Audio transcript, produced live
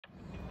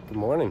Good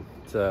morning.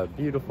 It's a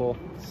beautiful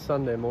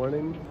Sunday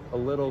morning, a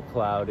little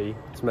cloudy.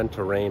 It's meant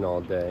to rain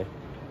all day,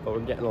 but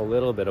we're getting a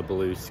little bit of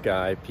blue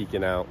sky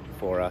peeking out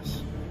for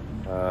us.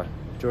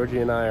 Georgie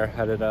and I are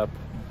headed up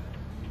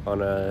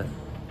on a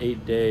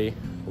 8-day,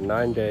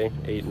 9-day,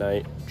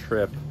 8-night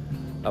trip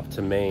up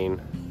to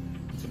Maine.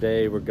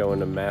 Today we're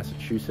going to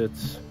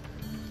Massachusetts,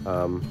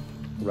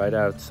 right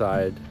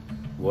outside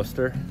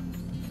Worcester.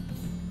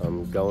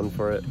 I'm going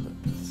for it,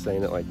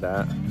 saying it like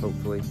that.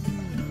 Hopefully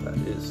that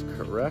is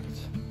correct.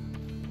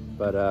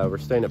 But we're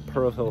staying at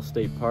Pearl Hill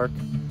State Park,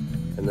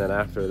 and then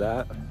after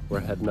that we're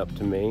heading up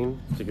to Maine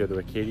to go to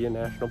Acadia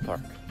National Park.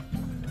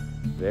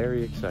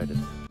 Very excited.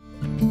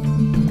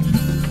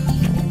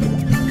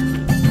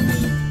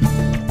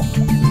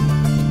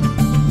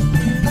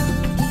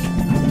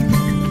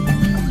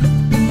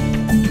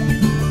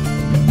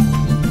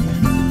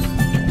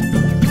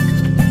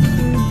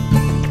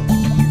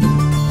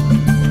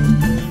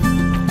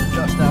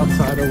 Just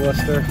outside of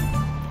Worcester,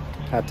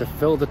 had to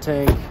fill the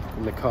tank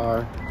in the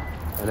car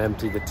and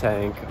empty the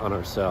tank on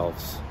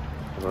ourselves.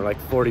 And we're like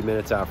 40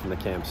 minutes out from the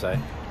campsite.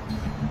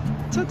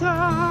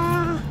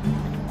 Ta-da!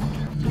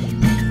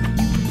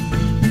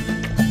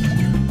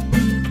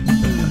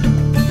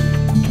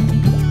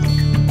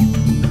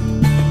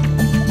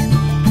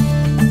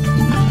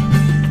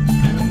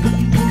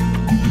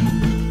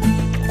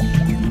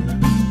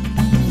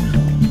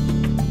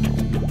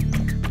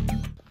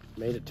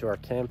 Made it to our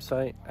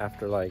campsite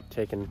after like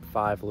taking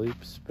 5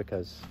 loops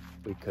because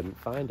we couldn't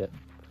find it,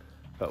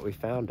 but we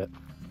found it.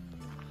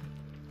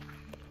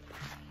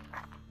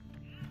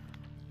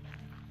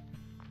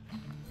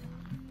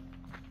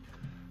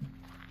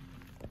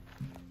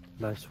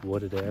 Nice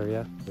wooded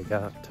area. We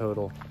got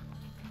total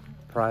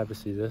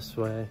privacy this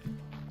way.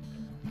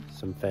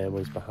 Some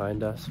families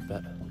behind us,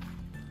 but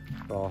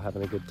we're all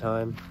having a good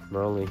time.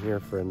 We're only here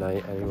for a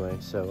night anyway,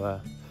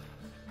 so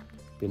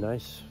be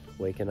nice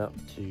waking up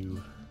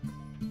to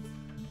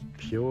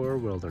pure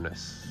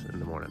wilderness in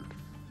the morning.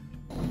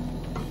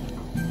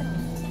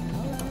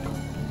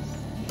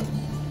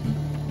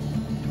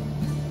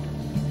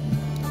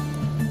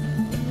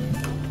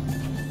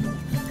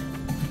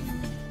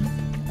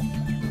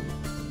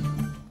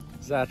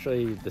 It's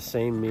actually the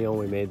same meal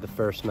we made the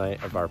first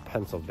night of our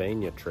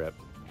Pennsylvania trip.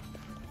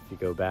 If you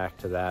go back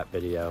to that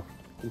video,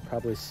 you can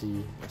probably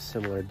see a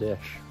similar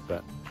dish,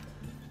 but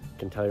I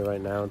can tell you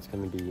right now it's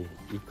going to be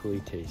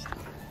equally tasty.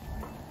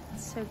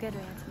 It's so good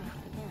we have to make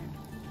it again.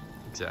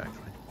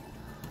 Exactly.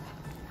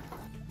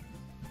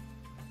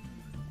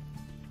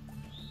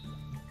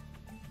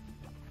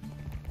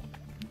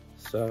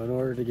 So in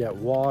order to get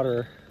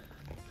water,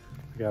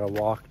 we got to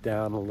walk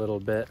down a little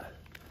bit,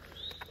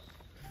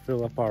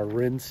 fill up our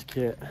rinse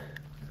kit.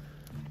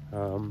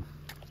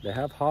 They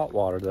have hot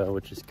water though,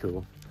 which is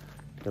cool.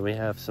 Then we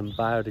have some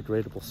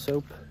biodegradable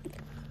soap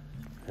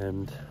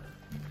and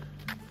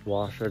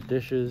wash our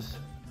dishes,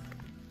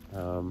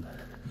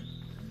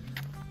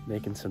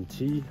 making some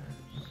tea,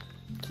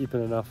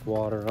 keeping enough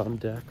water on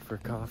deck for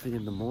coffee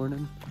in the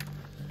morning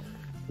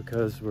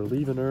because we're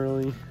leaving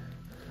early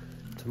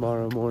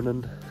tomorrow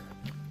morning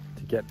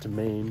to get to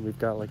Maine. We've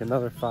got like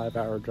another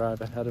 5-hour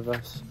drive ahead of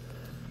us,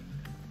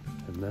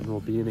 and then we'll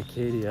be in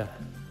Acadia,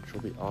 which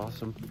will be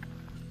awesome.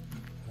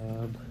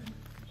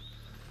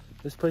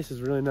 This place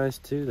is really nice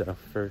too though,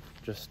 for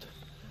just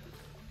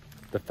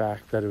the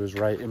fact that it was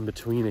right in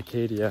between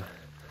Acadia.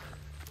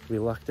 We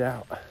lucked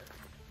out.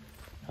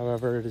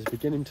 However, it is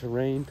beginning to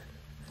rain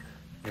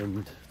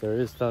and there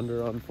is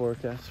thunder on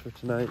forecast for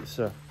tonight,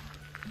 so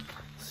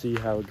see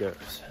how it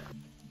goes.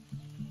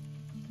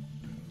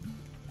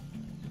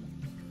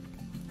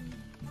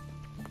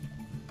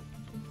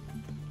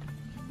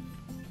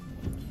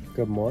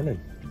 Good morning.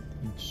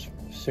 It's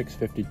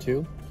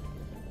 6:52.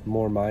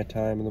 More my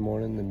time in the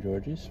morning than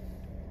Georgie's.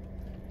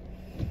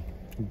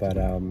 But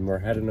we're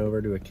heading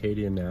over to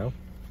Acadia now,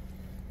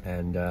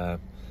 and we're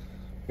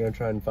gonna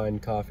try and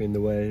find coffee in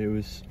the way. It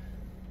was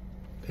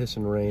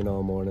pissing rain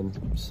all morning,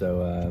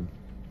 so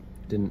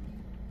didn't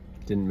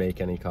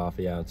make any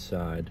coffee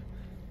outside,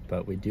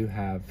 but we do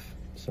have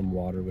some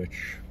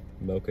water-rich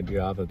mocha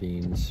java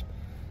beans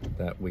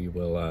that we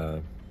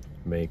will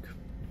make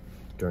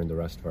during the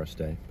rest of our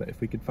stay. But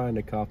if we could find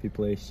a coffee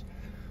place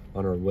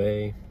on our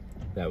way,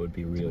 that would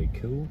be really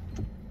cool.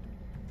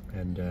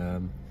 And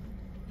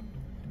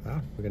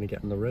we're gonna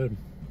get on the road.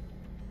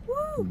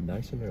 Woo!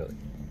 Nice and early.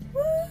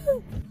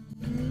 Woo!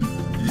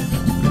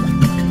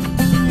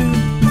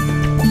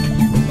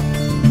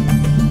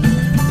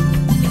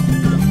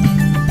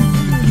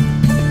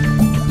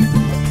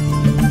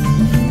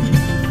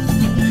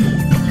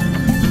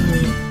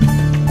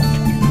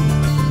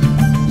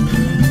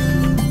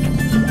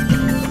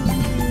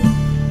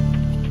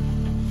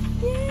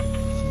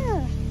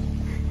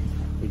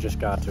 Just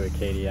got to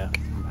Acadia.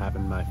 I'm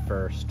having my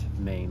first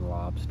Maine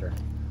lobster.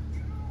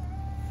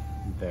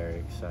 I'm very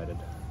excited.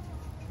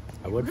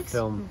 I would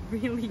film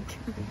really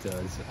good. It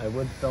does. I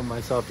would film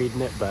myself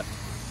eating it, but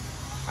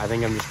I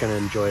think I'm just gonna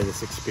enjoy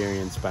this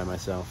experience by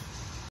myself.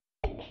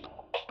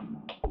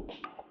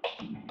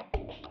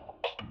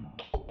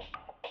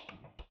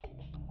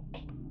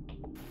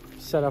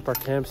 set up our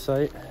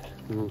campsite,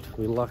 and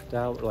we lucked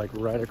out like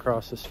right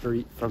across the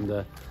street from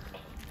the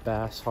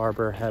Bass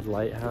Harbor Head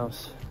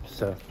Lighthouse.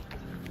 So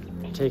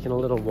taking a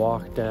little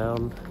walk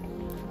down,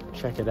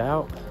 check it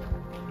out.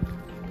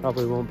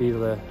 Probably won't be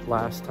the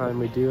last time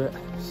we do it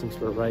since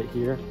we're right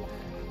here.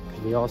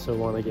 We also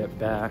want to get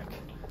back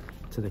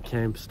to the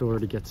camp store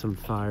to get some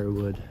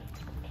firewood.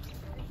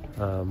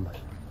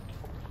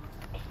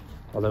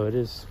 Although it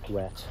is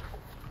wet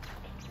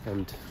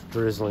and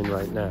drizzling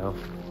right now,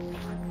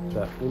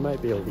 but we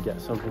might be able to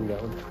get something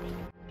going.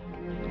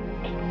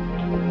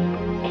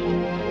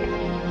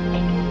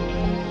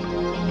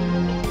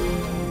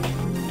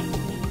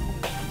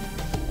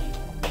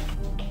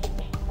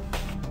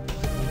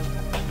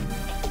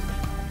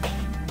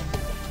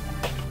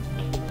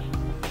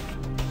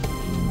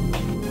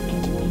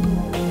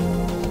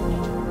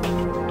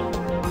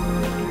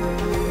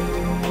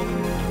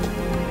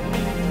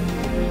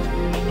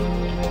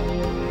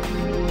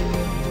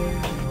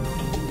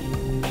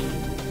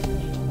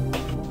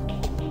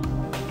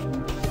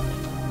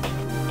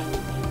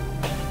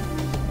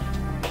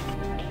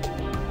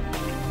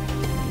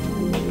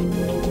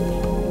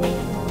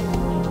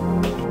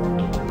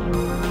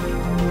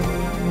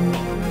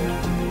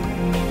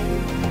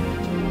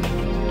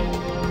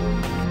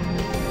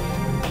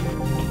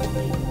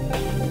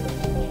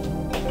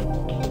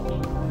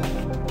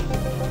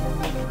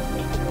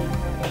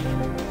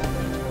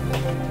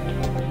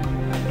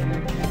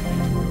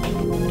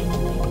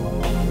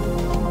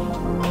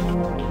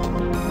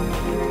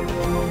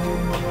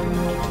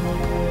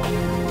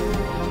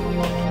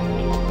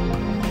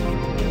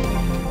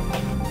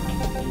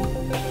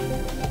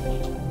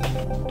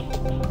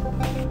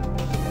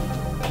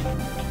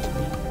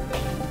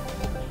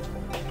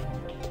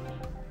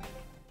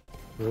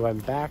 We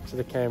went back to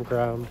the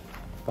campground,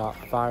 bought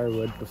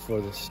firewood before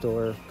the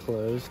store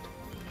closed,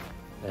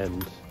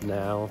 and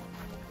now,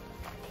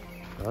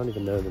 I don't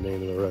even know the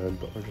name of the road,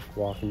 but we're just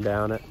walking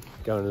down it,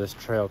 going to this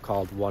trail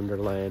called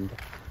Wonderland.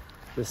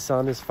 The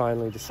sun has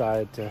finally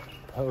decided to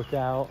poke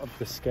out of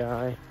the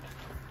sky.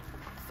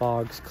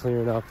 Fog's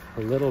clearing up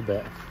a little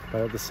bit,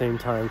 but at the same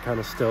time kind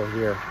of still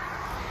here.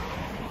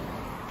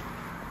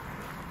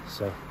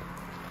 So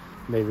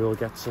maybe we'll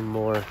get some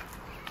more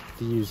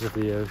views of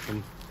the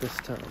ocean this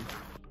time.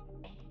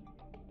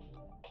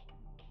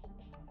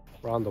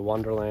 We're on the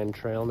Wonderland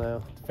Trail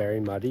now. It's very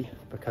muddy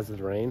because of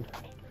the rain.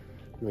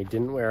 And we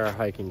didn't wear our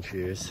hiking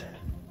shoes.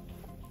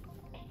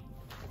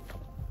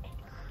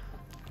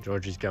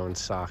 Georgie's going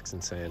socks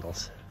and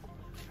sandals.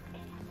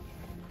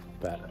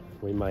 But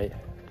we might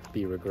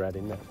be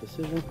regretting that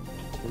decision.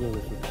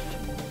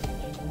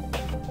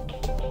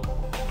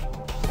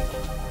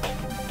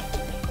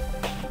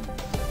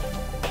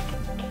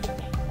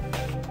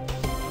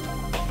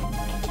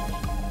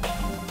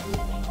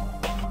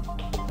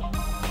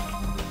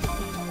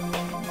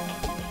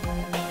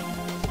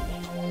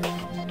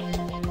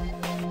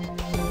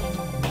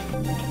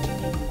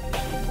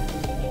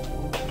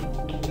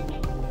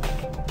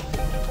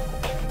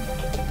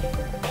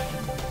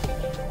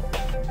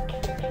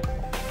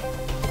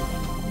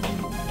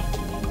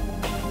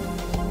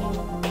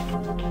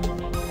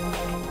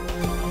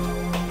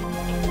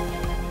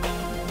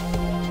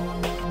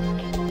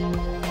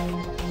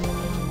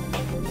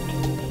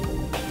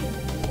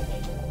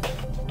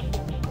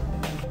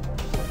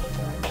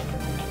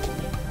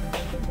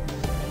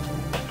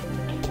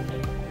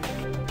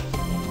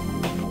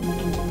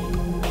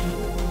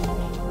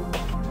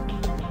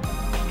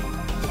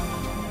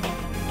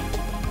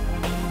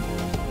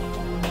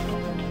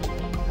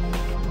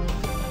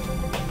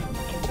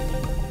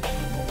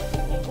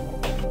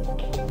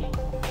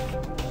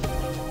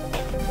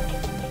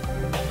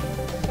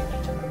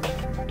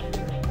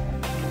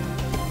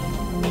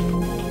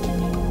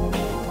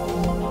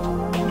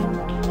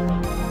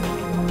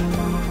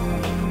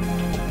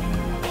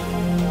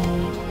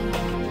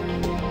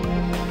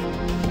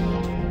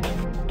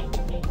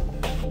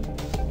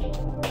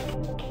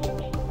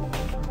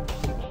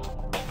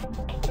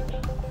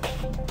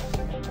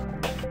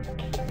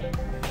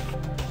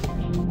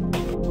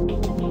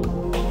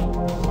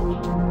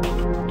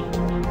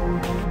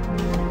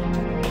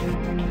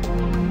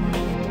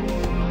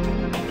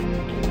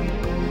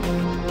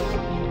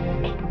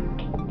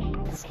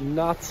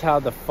 Nuts how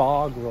the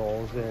fog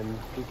rolls in.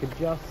 You could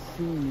just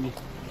see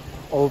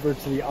over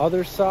to the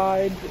other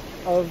side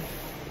of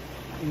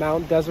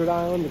Mount Desert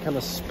Island. It kind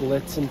of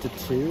splits into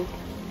two,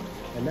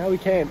 and now we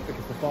can't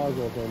because the fog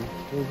rolls in.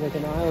 There's like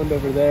an island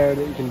over there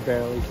that you can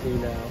barely see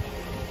now,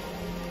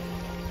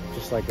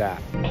 just like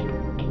that.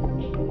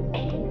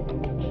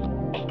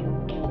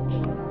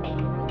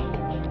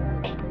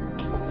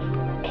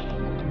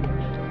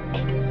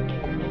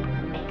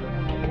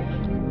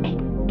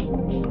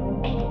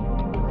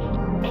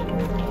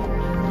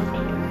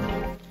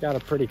 Got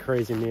a pretty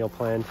crazy meal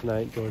plan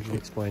tonight. Georgie,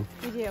 explain.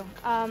 We do.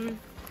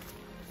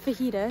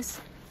 Fajitas,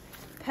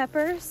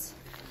 peppers,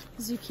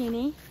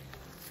 zucchini,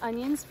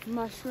 onions,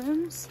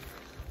 mushrooms,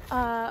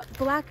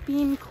 black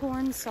bean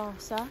corn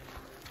salsa,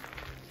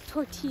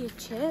 tortilla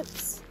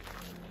chips,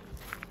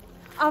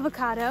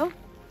 avocado,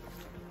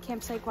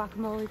 Campsite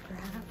guacamole,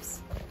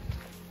 perhaps.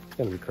 It's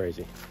gonna be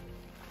crazy.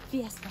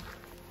 Fiesta.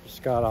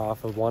 Just got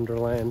off of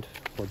Wonderland.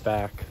 We're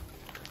back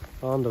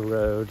on the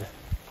road.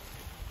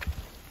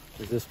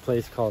 There's this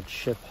place called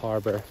Ship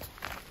Harbor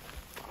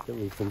that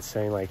we've been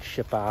saying like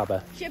Ship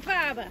Harbor. Ship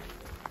Harbor.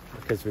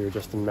 Because we were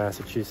just in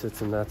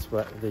Massachusetts and that's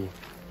what the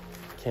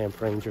camp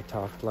ranger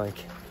talked like.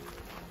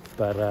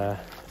 But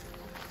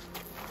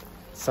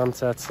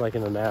sunset's like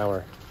in an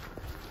hour.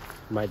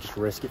 Might just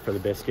risk it for the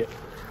biscuit.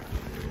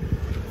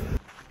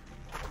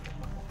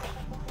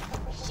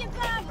 Ship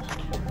Harbor.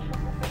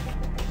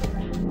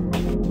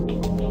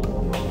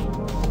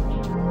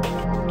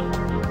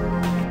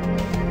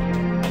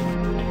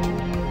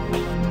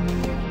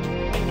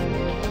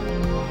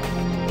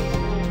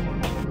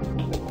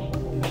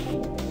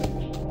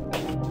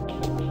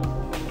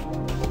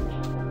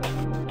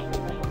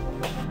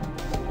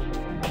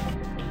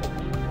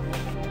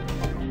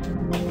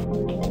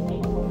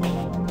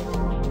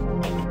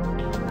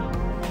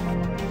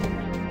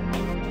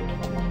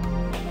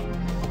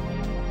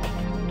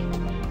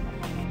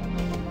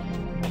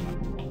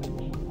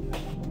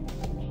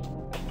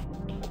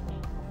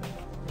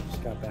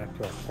 Got back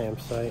to our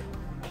campsite.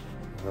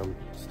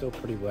 Still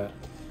pretty wet,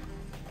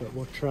 but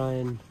we'll try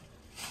and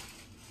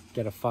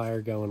get a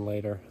fire going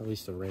later. At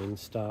least the rain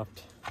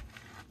stopped.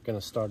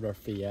 Gonna start our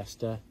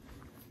fiesta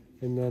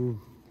and then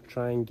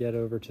try and get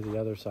over to the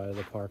other side of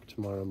the park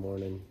tomorrow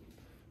morning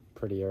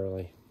pretty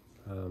early.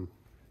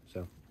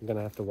 So I'm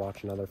gonna have to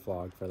watch another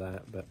vlog for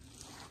that, but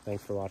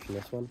thanks for watching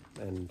this one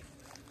and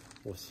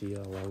we'll see you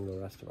along the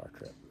rest of our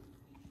trip.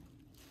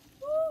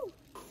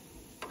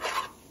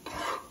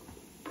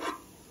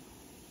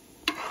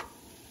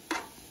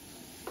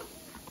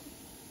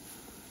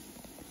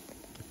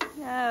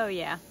 Oh,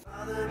 yeah.